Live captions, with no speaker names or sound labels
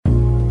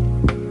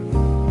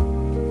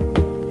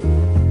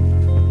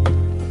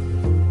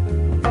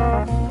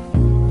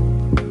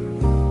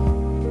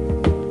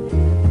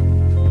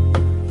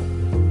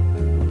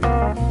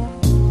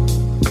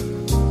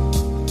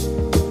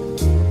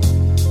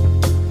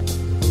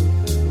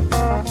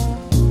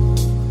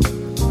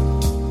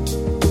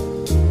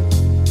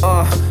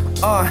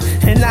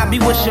be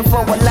wishing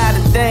for a lot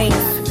of things,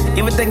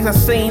 even things I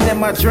seen in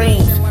my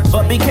dreams.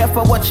 But be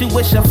careful what you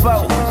wishing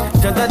for,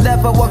 cause the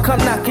devil will come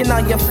knocking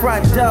on your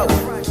front door.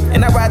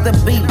 And I'd rather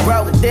be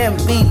broke than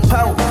be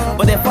poor.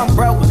 But if I'm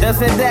broke,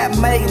 doesn't that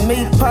make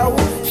me poor?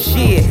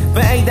 Shit,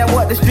 but ain't that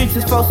what the streets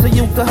is for, so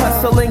you can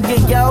hustle and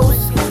get yours?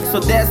 So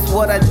that's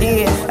what I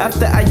did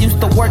after I used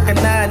to work a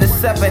 9 to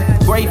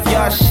 7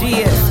 graveyard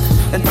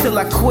shifts until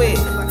I quit.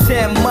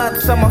 10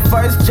 months on my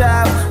first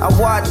job, I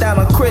walked out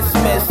on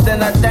Christmas,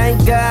 then I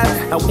thank God.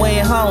 I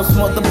went home,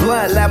 smoked the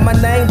blunt, like my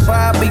name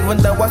Bob, even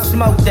though I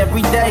smoked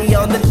every day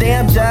on the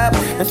damn job,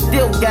 and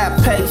still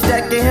got paid.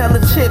 Stacking hella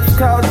chips,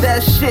 called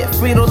that shit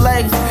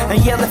Frito-Lays,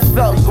 and yeah, it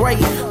felt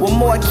great. What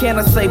more can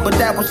I say, but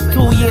that was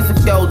 2 years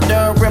ago,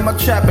 during my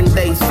trapping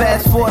days.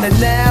 Fast forward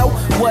to now,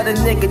 what a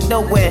nigga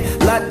doing?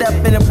 Locked up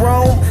in a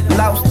room,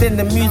 lost in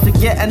the music,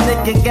 yeah, a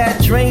nigga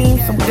got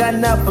dreams, I'm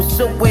gonna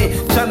pursue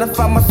it, tryna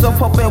find myself,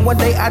 hoping one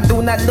day I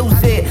do not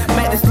lose it.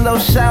 Met this little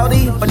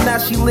shawty, but now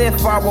she live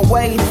far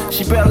away.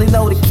 She barely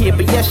know the kid,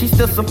 but yeah, she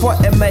still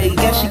supporting me.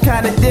 Yeah, she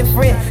kinda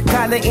different,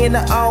 kinda in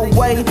her own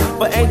way,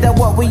 but ain't that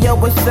what we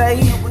always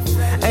say?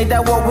 Ain't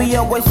that what we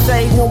always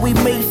say when we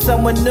meet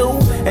someone new?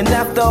 And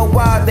after a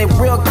while, their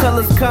real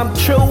colors come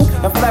true.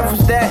 If life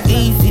was that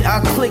easy, I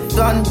click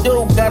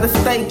undo. Gotta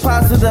stay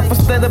positive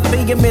instead of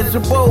being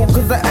miserable,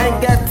 cause I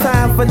ain't got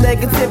time for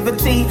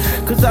negativity,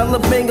 cause all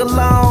of being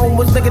alone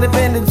was negative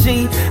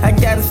energy. I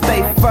gotta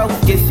stay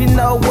focused, you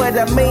know what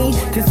I mean?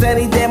 Cause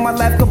any day my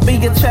life could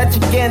be a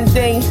tragic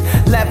ending.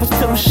 Life is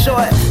too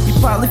short, you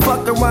probably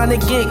fuck around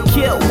and get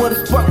killed with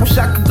a spark. Wish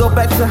I could go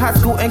back to high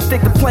school and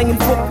stick to playing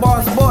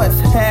football sports.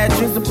 Had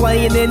dreams of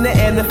playing in the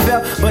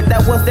NFL, but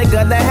that wasn't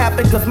gonna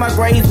happen cause my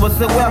grades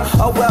wasn't well.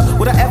 Oh well,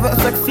 would I ever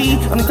succeed?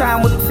 Only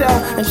time will tell.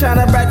 And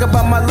trying to brag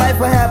about my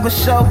life, I have a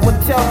show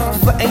and tell.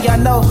 Just letting y'all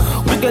know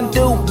we can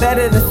do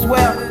better than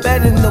swell,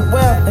 better than the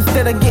well,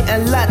 instead of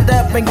getting locked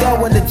up and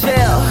going to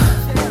jail.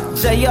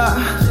 JR,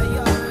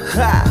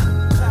 ha.